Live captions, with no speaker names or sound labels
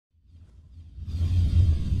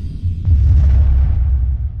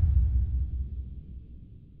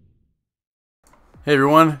Hey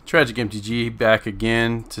everyone, Tragic MTG back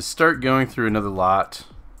again to start going through another lot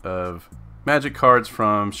of Magic cards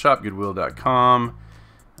from Shopgoodwill.com.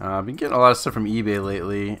 I've been getting a lot of stuff from eBay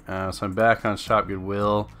lately, so I'm back on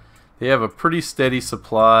Shopgoodwill. They have a pretty steady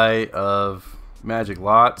supply of Magic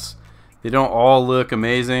lots. They don't all look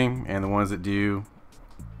amazing, and the ones that do,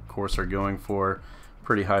 of course, are going for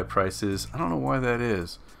pretty high prices. I don't know why that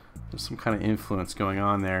is. There's some kind of influence going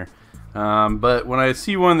on there. But when I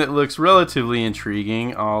see one that looks relatively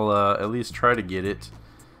intriguing, I'll at least try to get it.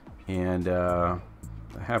 And I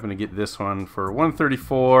happen to get this one for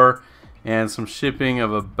 $134 and some shipping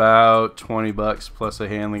of about 20 bucks plus a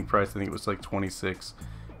handling price. I think it was like 26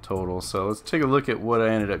 total. So let's take a look at what I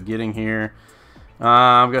ended up getting here.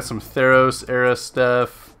 I've got some Theros era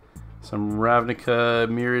stuff, some Ravnica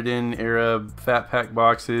Mirrodin era fat pack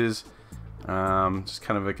boxes. Just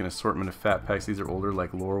kind of like an assortment of fat packs. These are older,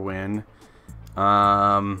 like Lorwyn.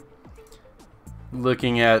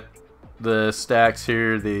 Looking at the stacks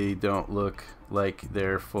here, they don't look like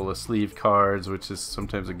they're full of sleeve cards, which is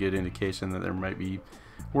sometimes a good indication that there might be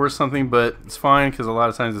worth something, but it's fine because a lot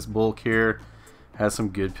of times this bulk here has some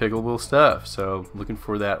good pickable stuff. So looking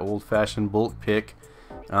for that old-fashioned bulk pick.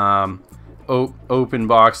 Open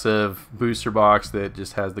box of booster box that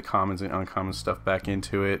just has the commons and uncommon stuff back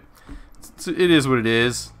into it. It is what it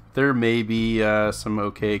is. There may be some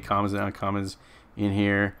okay commons and uncommons in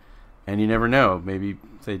here, and you never know. Maybe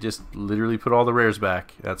they just literally put all the rares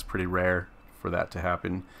back. That's pretty rare for that to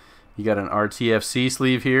happen. You got an RTFC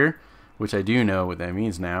sleeve here, which I do know what that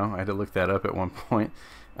means now. I had to look that up at one point.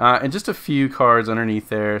 And just a few cards underneath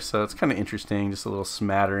there, so it's kind of interesting. Just a little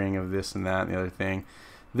smattering of this and that and the other thing.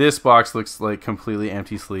 This box looks like completely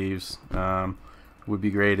empty sleeves. Would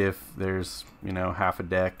be great if there's, you know, half a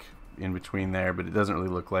deck in between there, but it doesn't really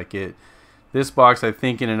look like it. This box, I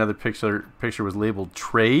think in another picture was labeled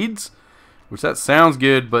trades, which that sounds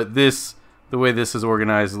good, but this, the way this is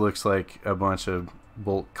organized, looks like a bunch of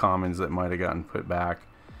bulk commons that might have gotten put back.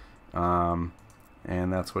 And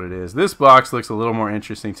that's what it is. This box looks a little more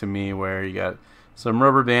interesting to me, where you got some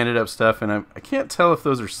rubber banded up stuff, and I can't tell if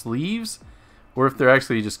those are sleeves or if they're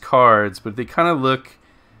actually just cards, but they kind of look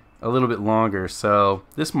a little bit longer, so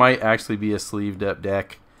this might actually be a sleeved up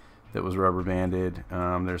deck that was rubber banded.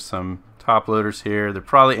 There's some top loaders here. They're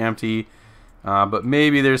probably empty, but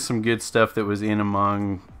maybe there's some good stuff that was in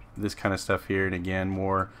among this kind of stuff here, and again,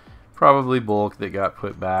 more probably bulk that got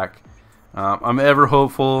put back. I'm ever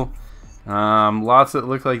hopeful. Lots that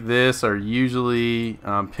look like this are usually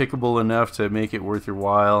pickable enough to make it worth your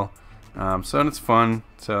while, so it's fun,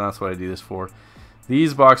 so that's what I do this for.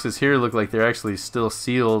 These boxes here look like they're actually still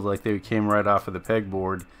sealed, like they came right off of the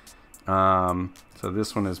pegboard. So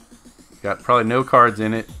this one has got probably no cards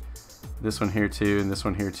in it. This one here too, and this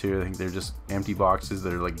one here too. I think they're just empty boxes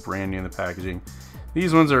that are like brand new in the packaging.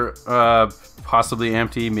 These ones are possibly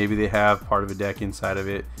empty. Maybe they have part of a deck inside of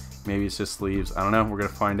it. Maybe it's just sleeves. I don't know. We're gonna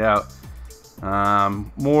find out.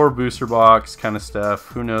 More booster box kind of stuff.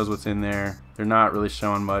 Who knows what's in there? They're not really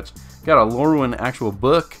showing much. Got a Lorwyn actual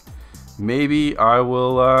book. Maybe I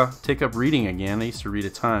will take up reading again. I used to read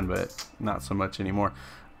a ton, but not so much anymore.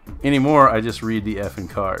 I just read the effing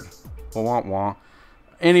card. Wah, wah.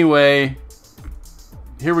 Anyway,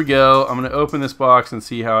 here we go. I'm going to open this box and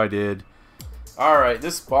see how I did. Alright,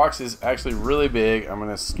 this box is actually really big. I'm going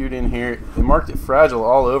to scoot in here. They marked it fragile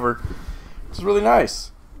all over, which is really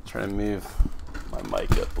nice. Try to move my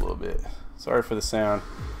mic up a little bit. Sorry for the sound.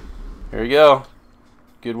 Here we go.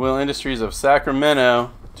 Goodwill Industries of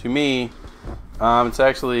Sacramento. To me, it's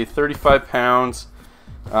actually 35 pounds.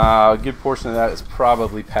 A good portion of that is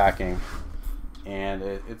probably packing, and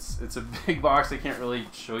it's a big box. I can't really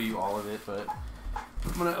show you all of it, but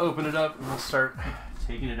I'm gonna open it up and we'll start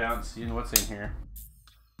taking it out and seeing what's in here.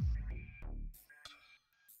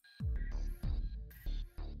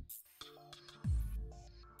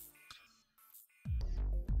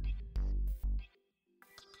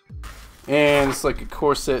 And it's like a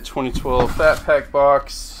Core Set 2012 Fat Pack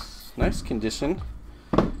box. Nice condition.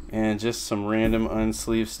 And just some random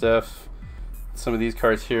unsleeved stuff. Some of these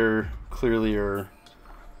cards here clearly are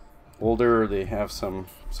older. They have some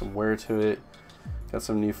wear to it. Got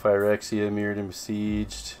some new Phyrexia, Mirrodin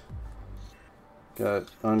Besieged. Got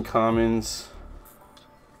uncommons.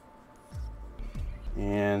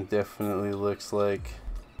 And definitely looks like...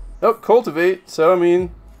 Oh, Cultivate. So, I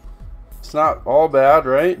mean, it's not all bad,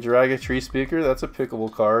 right? Draga Tree Speaker, that's a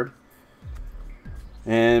pickable card.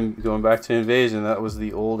 And going back to Invasion, that was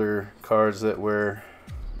the older cards that were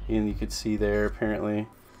in, you could see there apparently.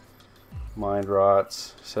 Mind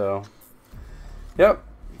Rots. So, yep,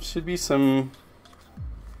 should be some,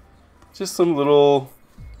 just some little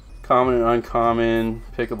common and uncommon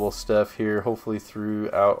pickable stuff here, hopefully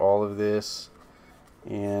throughout all of this.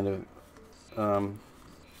 And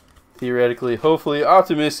theoretically, hopefully,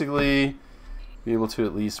 optimistically, be able to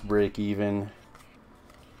at least break even.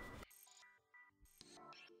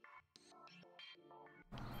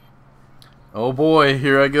 Oh boy,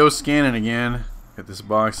 here I go scanning again. Got this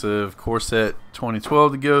box of Core Set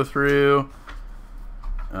 2012 to go through.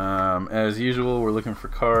 As usual, we're looking for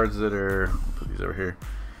cards that are, I'll put these over here,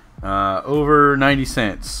 over 90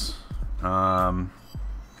 cents. And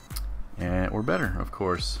or better, of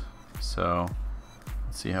course. So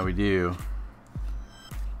let's see how we do.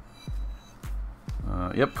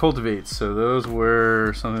 Yep, Cultivate. So those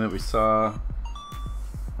were something that we saw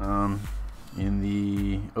in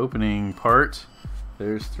the opening part.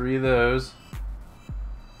 There's 3 of those.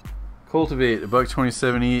 Cultivate,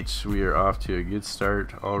 $1.27 each. We are off to a good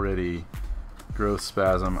start already. Growth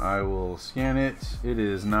Spasm, I will scan it. It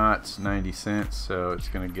is not 90 cents, so it's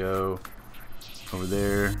going to go over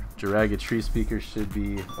there. Jiraga Tree Speaker should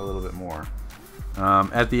be a little bit more.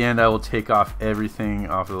 At the end, I will take off everything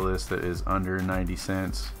off of the list that is under 90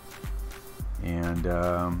 cents and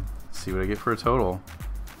see what I get for a total.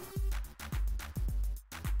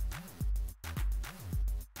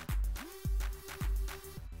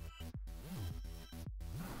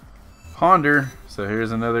 Ponder. So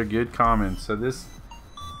here's another good common. So this,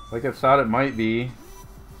 like I thought it might be,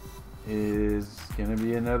 is going to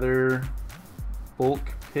be another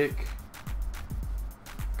bulk pick.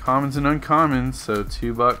 Commons and uncommons, so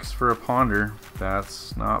 $2 for a Ponder.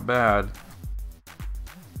 That's not bad.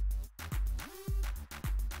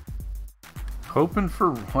 Hoping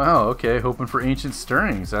for, wow, okay, hoping for Ancient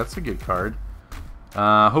Stirrings. That's a good card.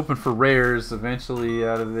 Hoping for rares eventually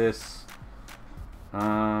out of this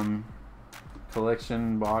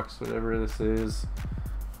collection box, whatever this is.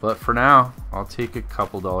 But for now, I'll take a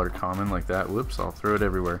couple dollar common like that. Whoops, I'll throw it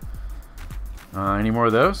everywhere. Any more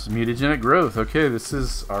of those? Mutagenic Growth. Okay, this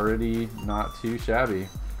is already not too shabby.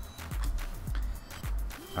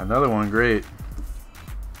 Another one, great.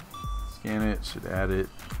 Scan it, should add it.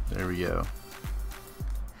 There we go.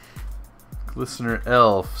 Glistener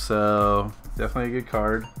Elf, so definitely a good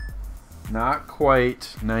card. Not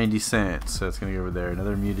quite 90 cents, so it's going to go over there.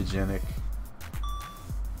 Another mutagenic.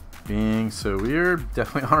 Bing, so we're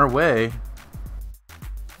definitely on our way.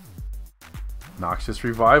 Noxious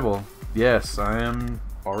Revival. Yes, I am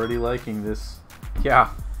already liking this.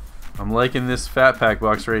 Yeah, I'm liking this fat pack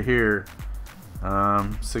box right here.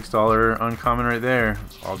 $6 uncommon right there.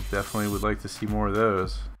 I'll definitely would like to see more of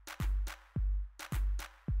those.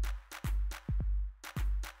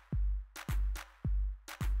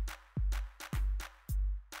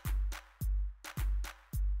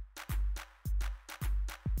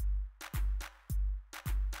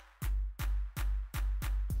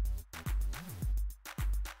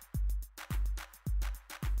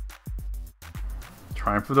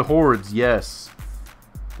 Trying for the hordes, yes.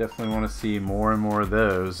 Definitely want to see more and more of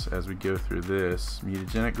those as we go through this.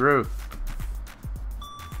 Mutagenic Growth.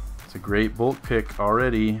 It's a great bulk pick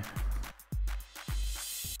already.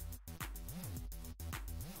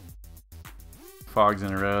 Fogs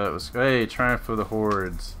in a row. That was, hey, Triumph for the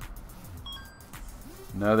Hordes.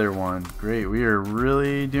 Another one. Great. We are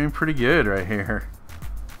really doing pretty good right here.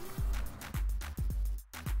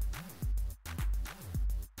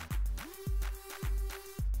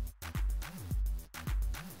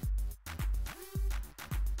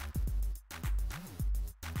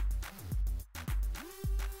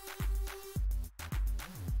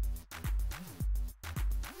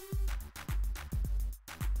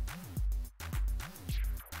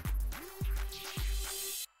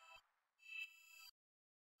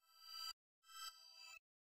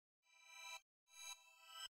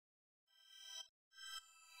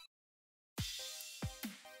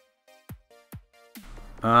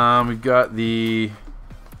 We've got the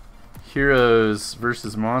Heroes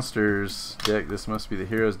versus Monsters deck. This must be the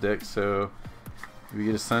Heroes deck. So we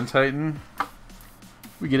get a Sun Titan.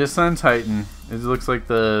 We get a Sun Titan. It looks like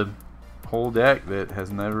the whole deck that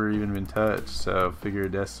has never even been touched. So Figure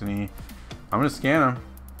of Destiny. I'm gonna scan them.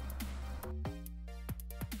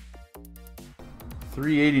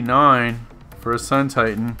 $3.89 for a Sun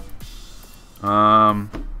Titan.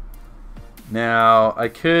 Now, I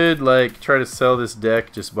could like try to sell this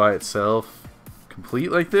deck just by itself,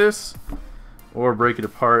 complete like this, or break it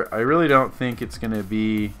apart. I really don't think it's going to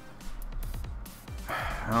be...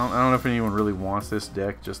 I don't know if anyone really wants this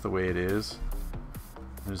deck just the way it is.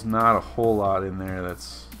 There's not a whole lot in there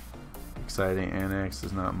that's exciting. Annex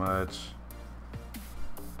is not much.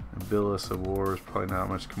 Abylis of War is probably not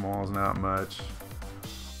much. Kamal's not much.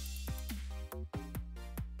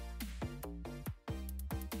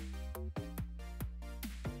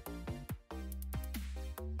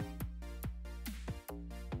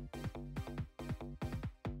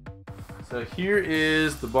 So here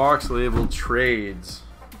is the box labeled trades.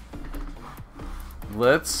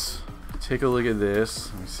 Let's take a look at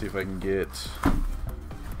this. Let me see if I can get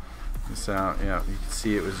this out. Yeah, you can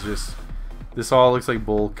see it was just, this all looks like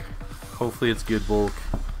bulk. Hopefully it's good bulk.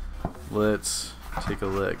 Let's take a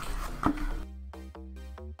look.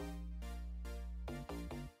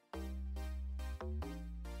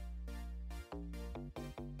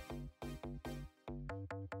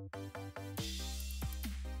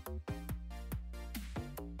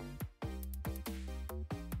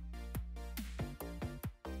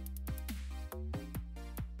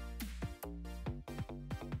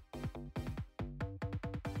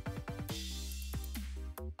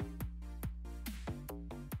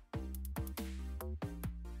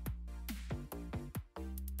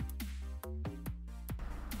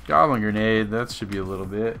 Goblin Grenade, that should be a little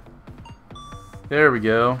bit. There we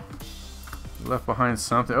go. Left behind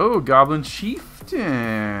something. Oh, Goblin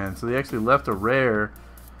Chieftain! So they actually left a rare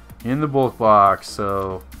in the bulk box,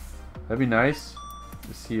 so that'd be nice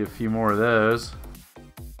to see a few more of those.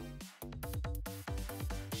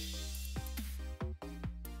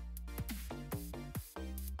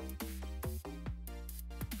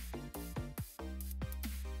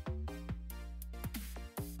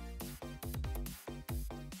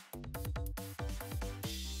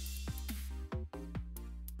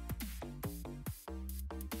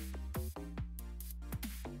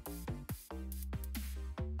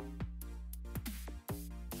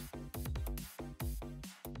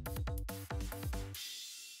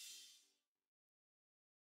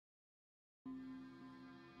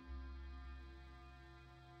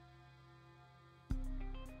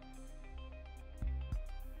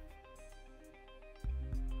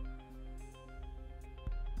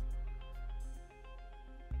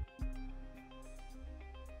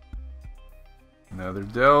 Another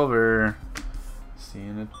Delver.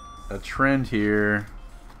 Seeing a trend here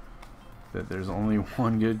that there's only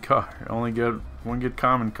one good card, one good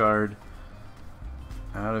common card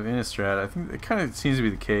out of Innistrad. I think it kind of seems to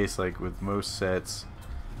be the case, like with most sets.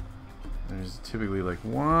 There's typically like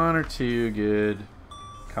one or two good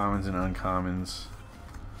commons and uncommons,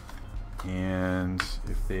 and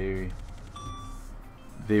if they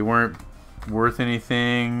weren't worth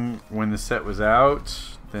anything when the set was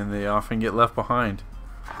out, then they often get left behind.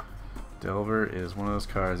 Delver is one of those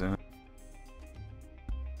cards. And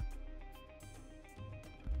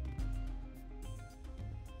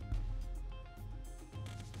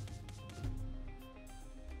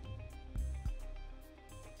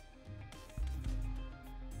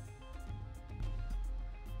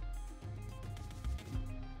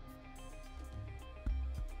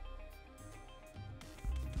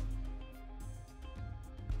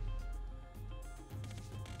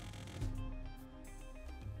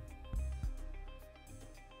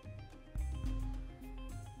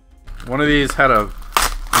one of these had in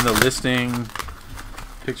the listing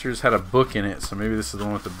pictures had a book in it, so maybe this is the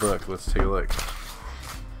one with the book. Let's take a look.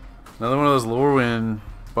 Another one of those Lorwyn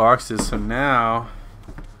boxes. So now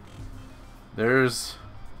there's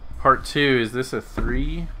part 2. Is this a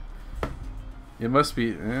 3? It must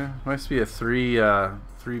be. Must be a 3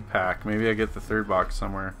 pack. Maybe I get the 3rd box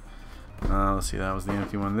somewhere. Let's see. That was the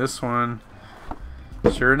empty one. This one,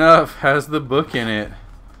 sure enough, has the book in it.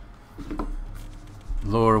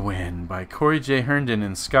 Lorwyn by Corey J. Herndon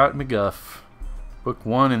and Scott McGuff. Book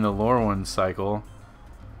 1 in the Lorwyn cycle.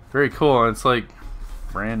 Very cool. It's like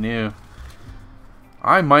brand new.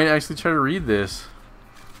 I might actually try to read this.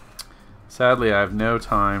 Sadly, I have no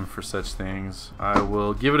time for such things. I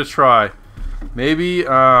will give it a try. Maybe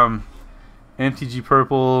MTG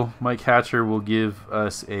Purple, Mike Hatcher, will give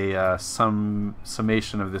us a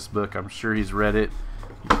summation of this book. I'm sure he's read it.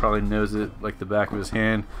 He probably knows it like the back of his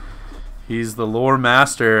hand. He's the lore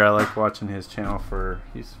master. I like watching his channel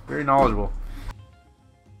he's very knowledgeable.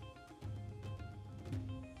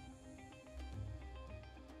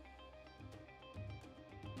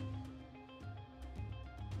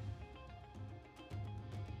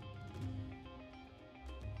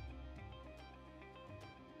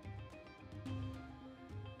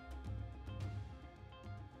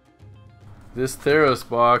 This Theros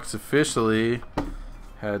box officially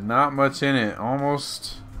had not much in it.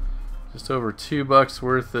 Almost just over $2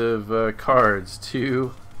 worth of cards.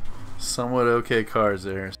 2 somewhat okay cards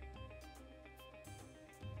there.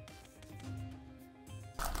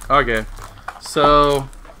 Okay, so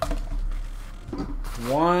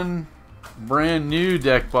one brand new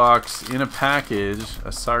deck box in a package, a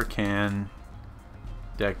Sarkhan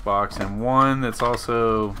deck box, and one that's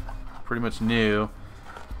also pretty much new.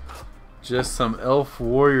 Just some Elf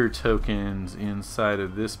Warrior tokens inside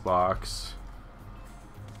of this box.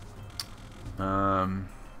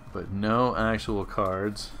 but no actual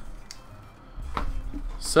cards.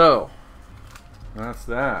 So that's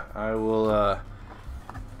that. I will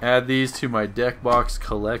add these to my deck box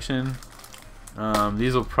collection.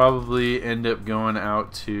 These will probably end up going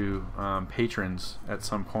out to patrons at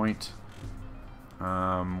some point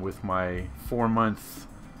with my 4-month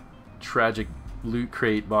tragic loot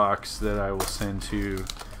crate box that I will send to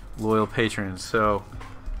loyal patrons. So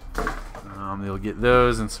they'll get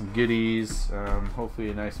those and some goodies, hopefully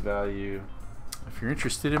a nice value. If you're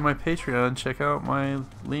interested in my Patreon, check out my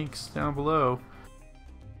links down below.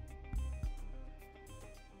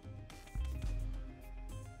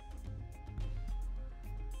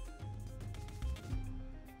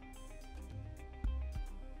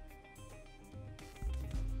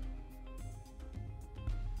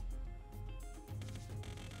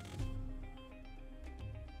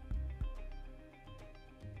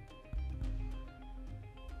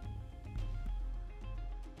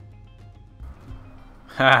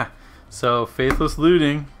 Ha! So Faithless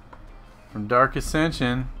Looting from Dark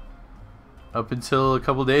Ascension up until a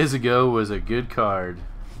couple days ago was a good card,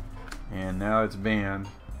 and now it's banned.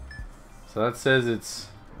 So that says it's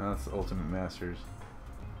that's Ultimate Masters.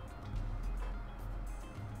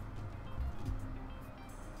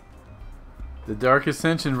 The Dark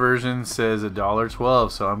Ascension version says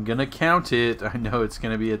 $1.12, so I'm gonna count it. I know it's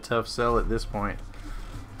gonna be a tough sell at this point.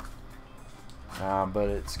 But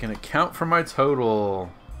it's gonna count for my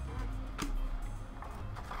total.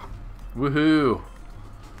 Woohoo!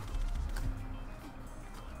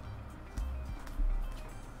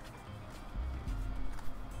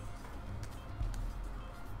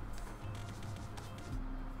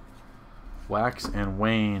 Wax and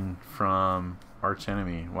Wane from Arch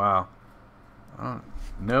Enemy. Wow. I don't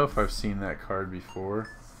know if I've seen that card before.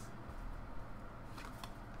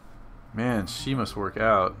 Man, she must work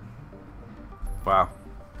out. Wow.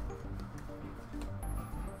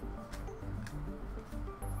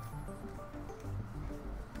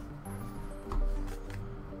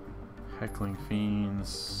 Heckling Fiends,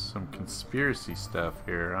 some conspiracy stuff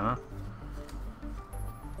here, huh?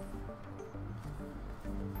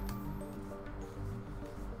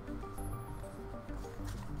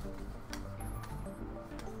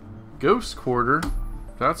 Ghost Quarter,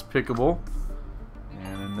 that's pickable.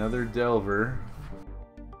 And another Delver.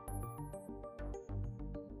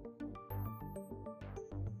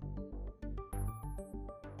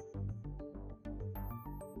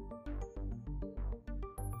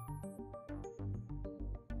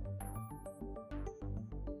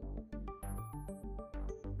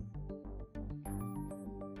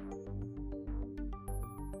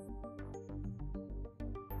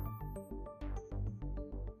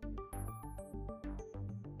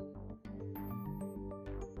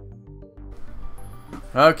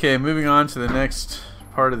 Okay, moving on to the next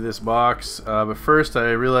part of this box. But first,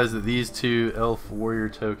 I realized that these two Elf Warrior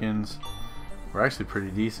tokens were actually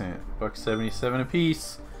pretty decent. $1.77 a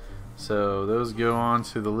piece. So those go on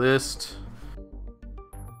to the list.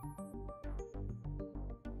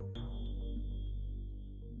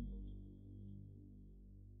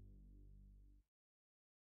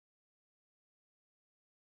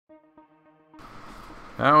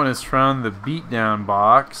 That one is from the Beatdown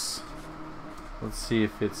box. Let's see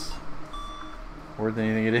if it's worth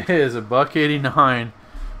anything. It is $1.89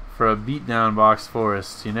 for a Beatdown box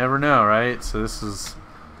forest. You never know, right? So this is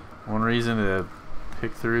one reason to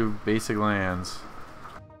pick through basic lands.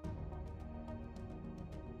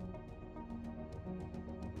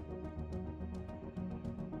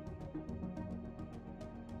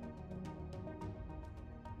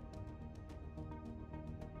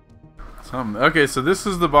 Okay, so this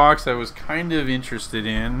is the box I was kind of interested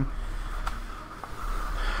in.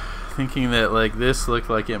 Thinking that like this looked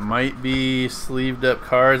like it might be sleeved up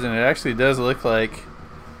cards, and it actually does look like,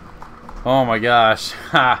 oh my gosh,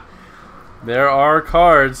 there are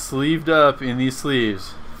cards sleeved up in these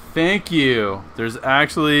sleeves. Thank you. There's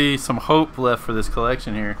actually some hope left for this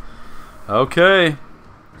collection here. Okay,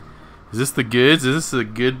 is this the goods? Is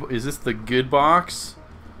this the good box?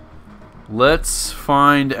 Let's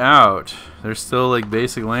find out. There's still like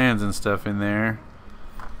basic lands and stuff in there,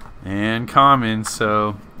 and commons,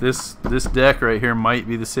 so this deck right here might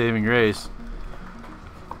be the saving grace.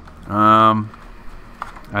 I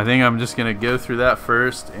think I'm just gonna go through that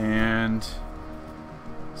first and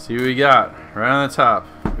see what we got. Right on the top,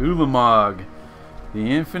 Ulamog, the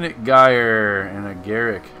Infinite Gyre, and a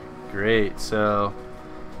Garrick. Great. So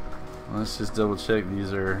let's just double check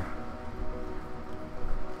these are.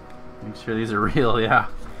 Make sure these are real. Yeah,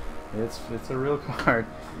 it's a real card.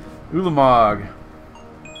 Ulamog.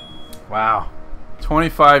 Wow.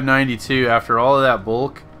 $25.92 after all of that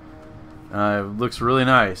bulk. Looks really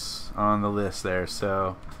nice on the list there.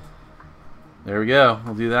 So there we go.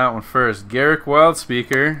 We'll do that one first. Garrick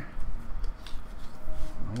Wildspeaker.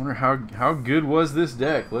 I wonder how good was this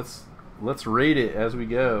deck. Let's rate it as we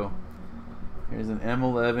go. Here's an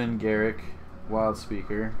M11 Garrick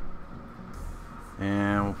Wildspeaker,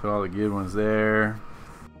 and we'll put all the good ones there.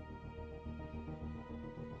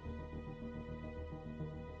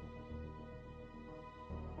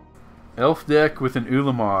 Elf deck with an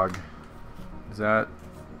Ulamog. Does that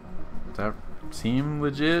seem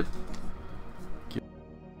legit?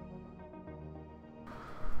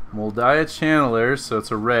 Moldiah Channeler, so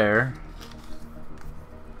it's a rare.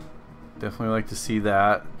 Definitely like to see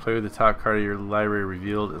that. Play with the top card of your library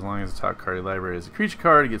revealed. As long as the top card of your library is a creature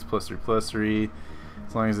card, it gets +3/+3.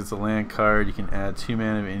 As long as it's a land card, you can add 2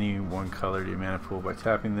 mana of any one color to your mana pool by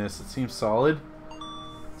tapping this. It seems solid.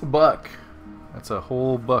 It's a buck. That's a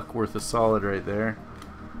whole buck worth of solid right there.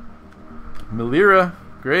 Melira,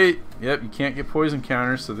 great. Yep, you can't get poison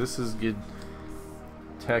counters, so this is good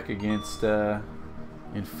tech against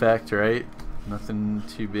Infect, right? Nothing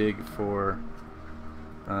too big for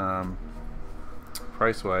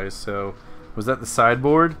price-wise. So, was that the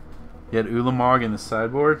sideboard? You had Ulamog in the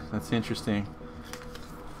sideboard? That's interesting.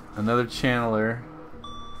 Another Channeler.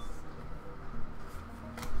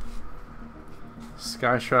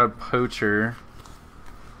 Skyshroud Poacher.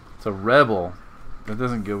 It's a Rebel. That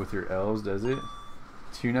doesn't go with your Elves, does it?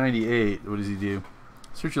 298. What does he do?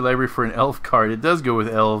 Search your library for an Elf card. It does go with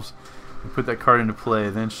Elves. You put that card into play,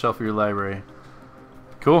 then shuffle your library.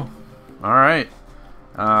 Cool. Alright.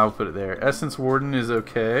 I'll put it there. Essence Warden is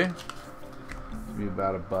okay. It'll be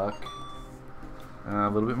about a buck. A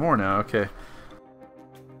little bit more now. Okay.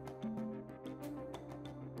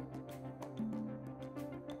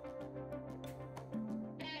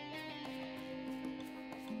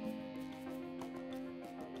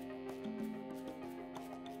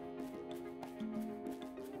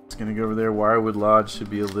 Gonna go over there. Wirewood Lodge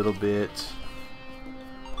should be a little bit.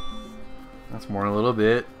 That's more a little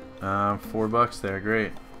bit. $4 there.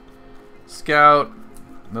 Great. Scout.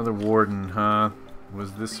 Another Warden, huh?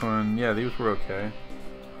 Was this one? Yeah, these were okay.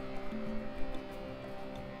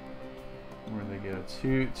 Where'd they go?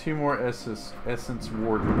 Two more Essence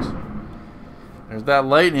Wardens. There's that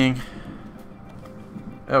Lightning.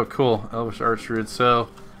 Oh, cool. Elvish Archdruid. So,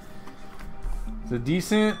 it's a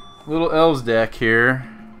decent little Elves deck here.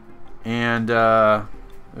 And,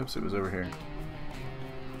 oops, it was over here.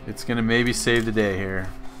 It's going to maybe save the day here.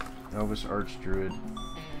 Elvish Archdruid.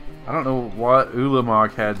 I don't know what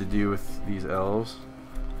Ulamog had to do with these elves.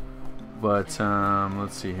 But,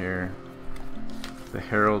 let's see here. The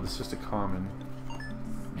Herald is just a common.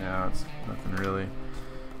 No, it's nothing really.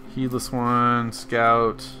 Heedless one,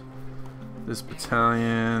 Scout. This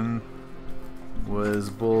battalion was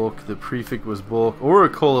bulk. The prefix was bulk.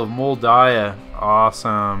 Oracle of Moldiah.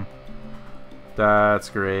 Awesome. That's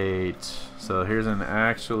great. So here's an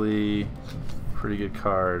actually pretty good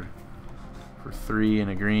card. For 3 and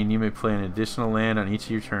a green, you may play an additional land on each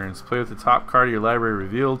of your turns. Play with the top card of your library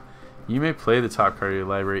revealed. You may play the top card of your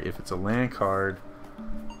library if it's a land card.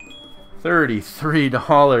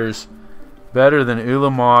 $33. Better than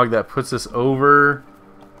Ulamog. That puts us over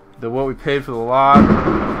what we paid for the lot.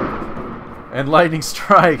 And Lightning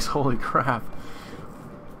Strikes. Holy crap.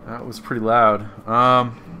 That was pretty loud.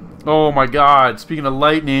 Oh my god. Speaking of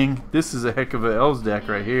lightning, this is a heck of an Elves deck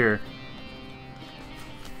right here.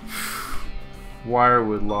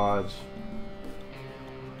 Wirewood Lodge.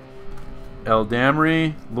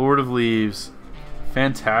 Eldamri, Lord of Leaves.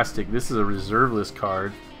 Fantastic. This is a reserve list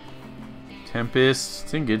card. Tempest.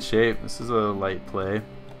 It's in good shape. This is a light play.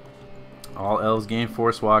 All Elves gain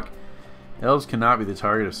Force Walk. Elves cannot be the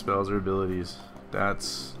target of spells or abilities.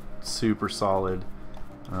 That's super solid.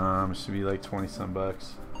 Should be like 20 some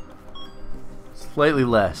bucks. Slightly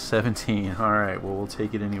less, 17. Alright, well, we'll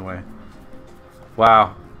take it anyway.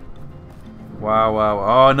 Wow. Wow, wow.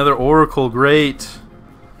 Oh, another Oracle. Great.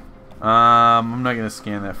 I'm not going to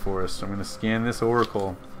scan that for us. I'm going to scan this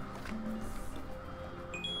Oracle.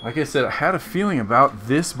 Like I said, I had a feeling about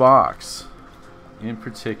this box in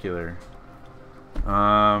particular.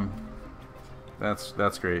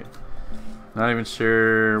 That's great. Not even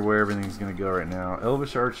sure where everything's going to go right now.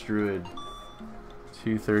 Elvish Archdruid.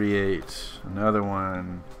 238. Another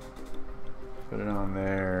one. Put it on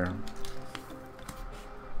there.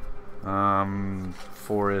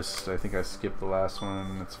 Forest. I think I skipped the last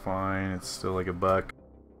one. That's fine. It's still like a buck.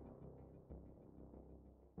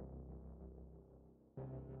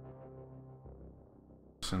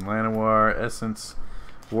 Llanowar, Essence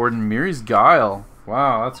Warden, Miri's Guile.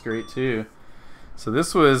 Wow, that's great too. So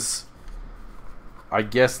this was, I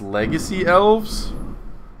guess, Legacy Elves,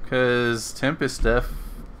 because Tempest stuff,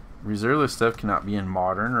 reserve list stuff cannot be in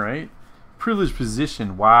Modern, right? Privileged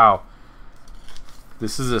Position, wow.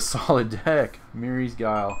 This is a solid deck. Miri's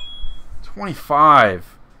Guile,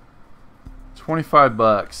 25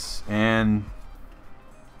 bucks, and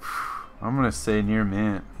I'm gonna say near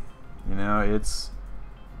mint. You know, it's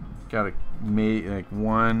got a like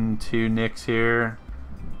 1-2 nicks here.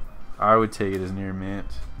 I would take it as near mint.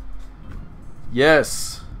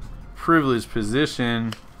 Yes, Privileged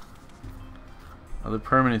Position. Other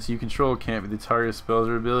permanents you control can't be the target of spells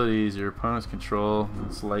or abilities your opponents control.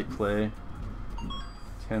 It's light play.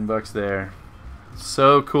 10 bucks there.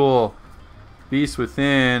 So cool. Beast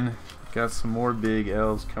Within. Got some more big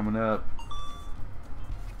elves coming up.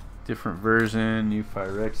 Different version. New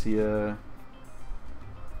Phyrexia.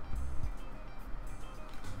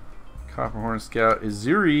 Copperhorn Scout.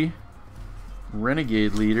 Izuri.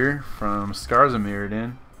 Renegade Leader from Scars of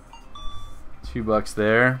Mirrodin. 2 bucks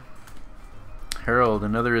there. Herald,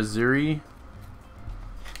 another Izuri.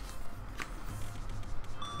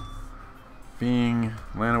 Being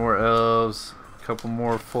Land of War Elves. A couple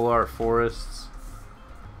more full art forests.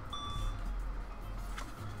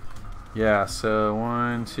 Yeah, so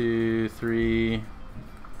 1, 2, 3,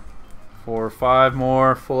 4, 5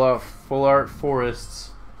 more full art forests.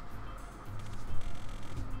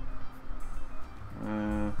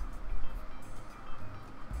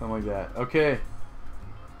 Something like that. Okay.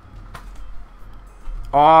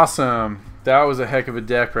 Awesome. That was a heck of a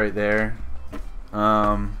deck right there.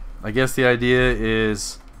 I guess the idea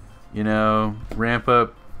is, you know, ramp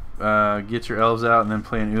up, get your elves out, and then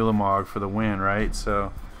play an Ulamog for the win, right?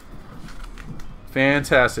 So,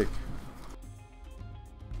 fantastic.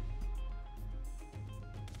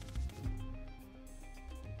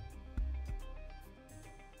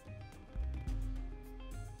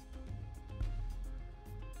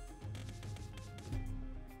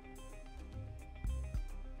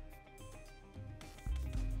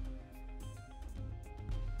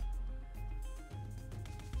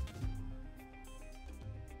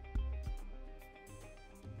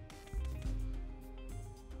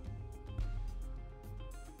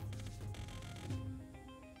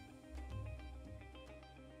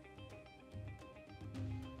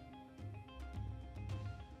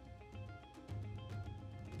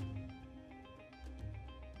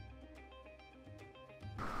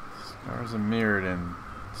 There's a Mirrodin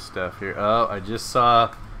stuff here. Oh, I just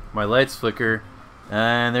saw my lights flicker,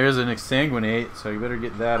 and there's an Exsanguinate, so you better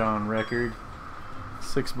get that on record.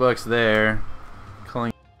 6 bucks there.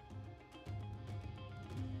 Calling.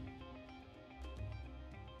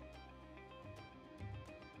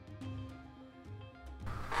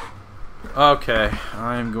 Okay,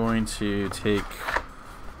 I'm going to take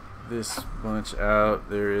this bunch out.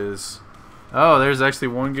 There is. Oh, there's actually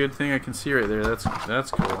one good thing I can see right there.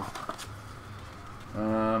 That's cool.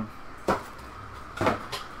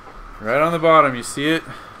 Right on the bottom, you see it?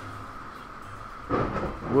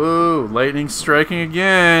 Whoa, lightning striking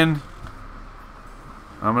again.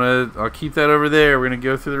 I'll keep that over there. We're gonna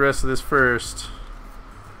go through the rest of this first.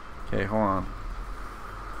 Okay, hold on.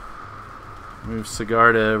 Move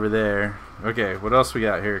Sigarda over there. Okay, what else we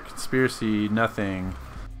got here? Conspiracy, nothing.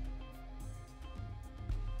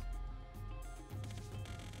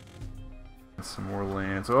 Some more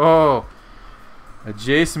lands. Oh, a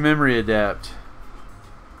Jace Memory Adept.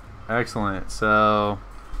 Excellent. So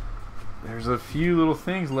there's a few little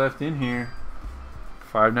things left in here.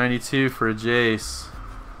 592 for a Jace.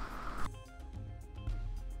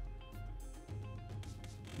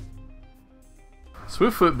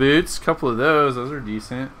 Swiftfoot Boots, couple of those. Those are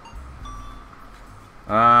decent.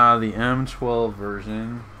 The M12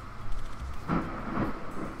 version.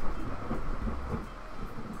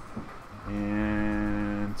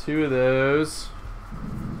 And 2 of those.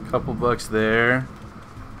 Couple bucks there.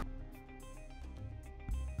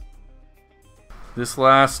 This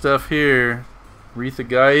last stuff here, Wreath of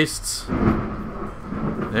Geists.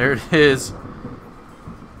 There it is.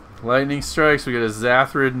 Lightning Strikes. We got a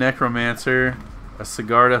Zathrid Necromancer, a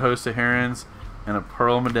Sigarda Host of Herons, and a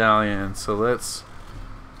Pearl Medallion. So let's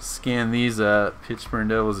scan these up. Pitchburn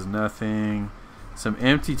Devils is nothing. Some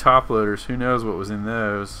empty top loaders. Who knows what was in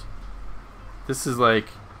those? This is like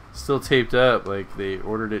still taped up. Like they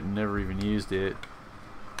ordered it and never even used it.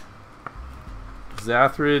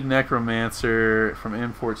 Zathrid Necromancer from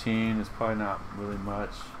M14 is probably not really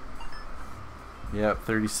much. Yep,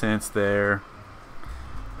 30 cents there.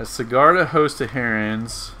 A Sigarda Host of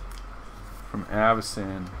Herons from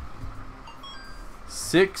Avacyn.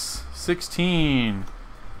 616.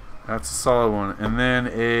 That's a solid one. And then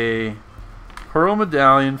a Pearl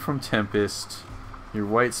Medallion from Tempest. Your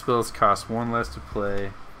white spells cost 1 less to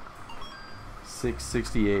play.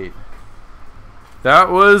 668. That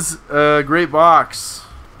was a great box.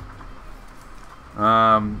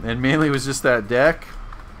 And mainly it was just that deck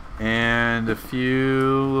and a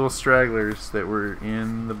few little stragglers that were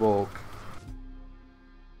in the bulk.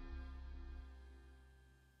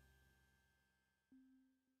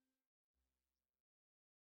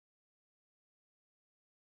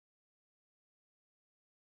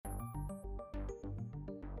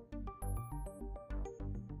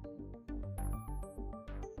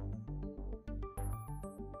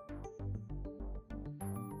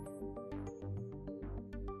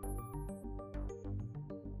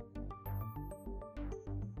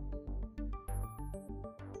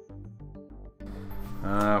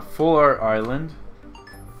 Full Art Island.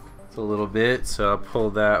 It's a little bit, so I'll pull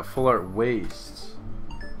that. Full Art Waste.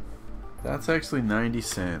 That's actually 90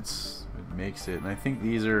 cents. It makes it. And I think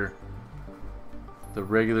these are... The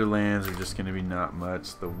regular lands are just going to be not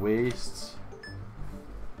much. The Wastes...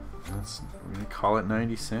 we're going to call it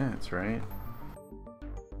 90 cents, right?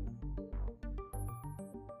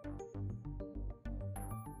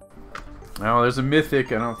 Now there's a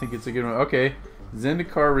Mythic. I don't think it's a good one. Okay.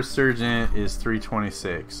 Zendikar Resurgent is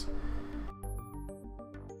 326.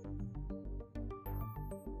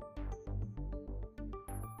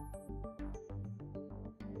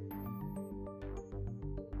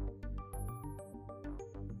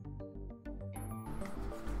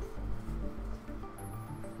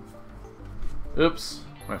 Oops,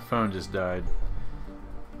 my phone just died.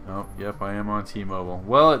 Oh, yep, I am on T-Mobile.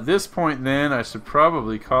 Well, at this point then, I should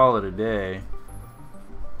probably call it a day.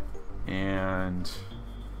 And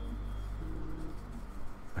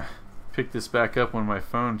pick this back up when my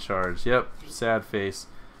phone charged. Yep, sad face.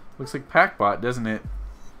 Looks like Packbot, doesn't it?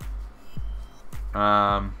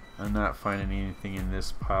 I'm not finding anything in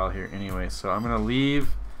this pile here anyway, so I'm gonna leave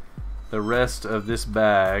the rest of this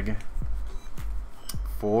bag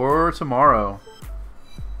for tomorrow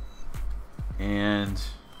and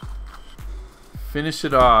finish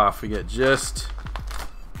it off. We got just...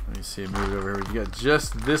 Let me see, move it over here. We got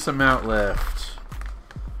just this amount left.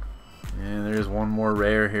 And there's one more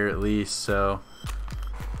rare here at least, so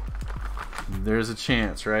there's a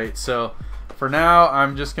chance, right? So for now,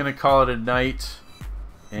 I'm just going to call it a night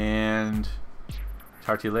and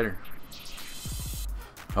talk to you later.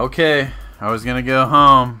 Okay, I was going to go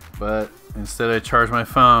home, but instead I charged my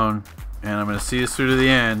phone, and I'm going to see this through to the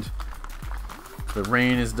end. The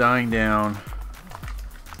rain is dying down,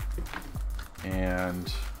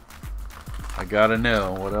 and I gotta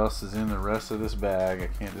know what else is in the rest of this bag. I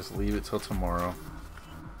can't just leave it till tomorrow.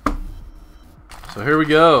 So here we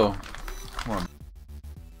go. Come on.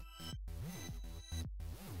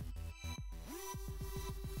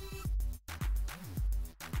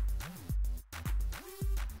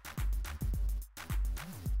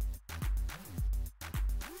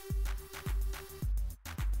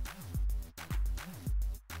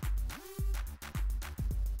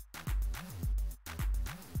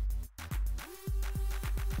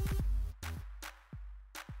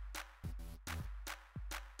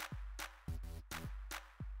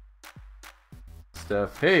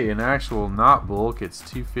 Stuff. Hey, an actual not bulk. It's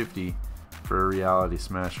 $250 for a Reality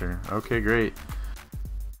Smasher. Okay, great.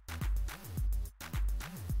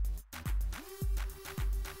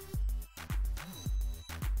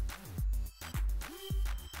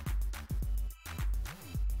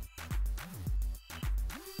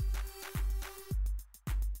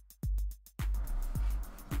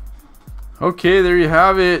 Okay, there you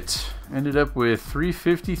have it. Ended up with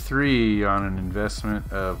 $353 on an investment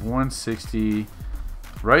of $160.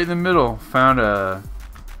 Right in the middle, found a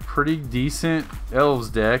pretty decent Elves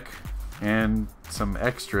deck and some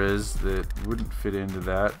extras that wouldn't fit into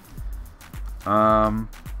that.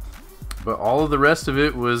 But all of the rest of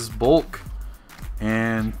it was bulk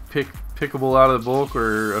and pickable out of the bulk,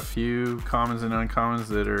 or a few commons and uncommons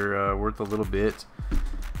that are worth a little bit.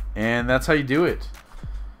 And that's how you do it.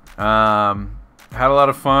 Had a lot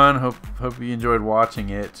of fun. Hope you enjoyed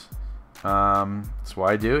watching it. That's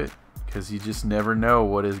why I do it, because you just never know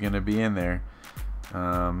what is going to be in there.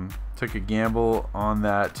 Took a gamble on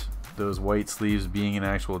those white sleeves being an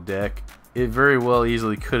actual deck. It very well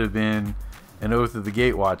easily could have been an Oath of the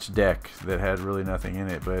Gatewatch deck that had really nothing in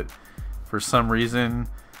it, but for some reason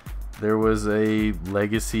there was a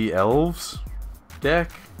Legacy Elves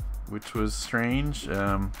deck, which was strange.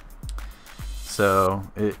 So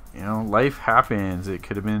life happens. It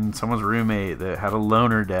could have been someone's roommate that had a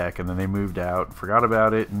loner deck and then they moved out, forgot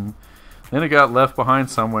about it, and then it got left behind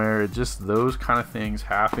somewhere. Those kind of things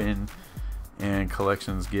happen, and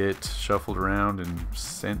collections get shuffled around and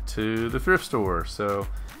sent to the thrift store. So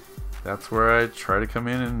that's where I try to come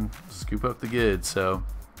in and scoop up the goods. So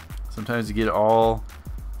sometimes you get all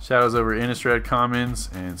Shadows over Innistrad commons,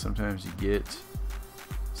 and sometimes you get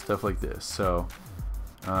stuff like this. So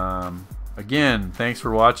again, thanks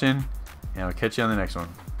for watching, and I'll catch you on the next one.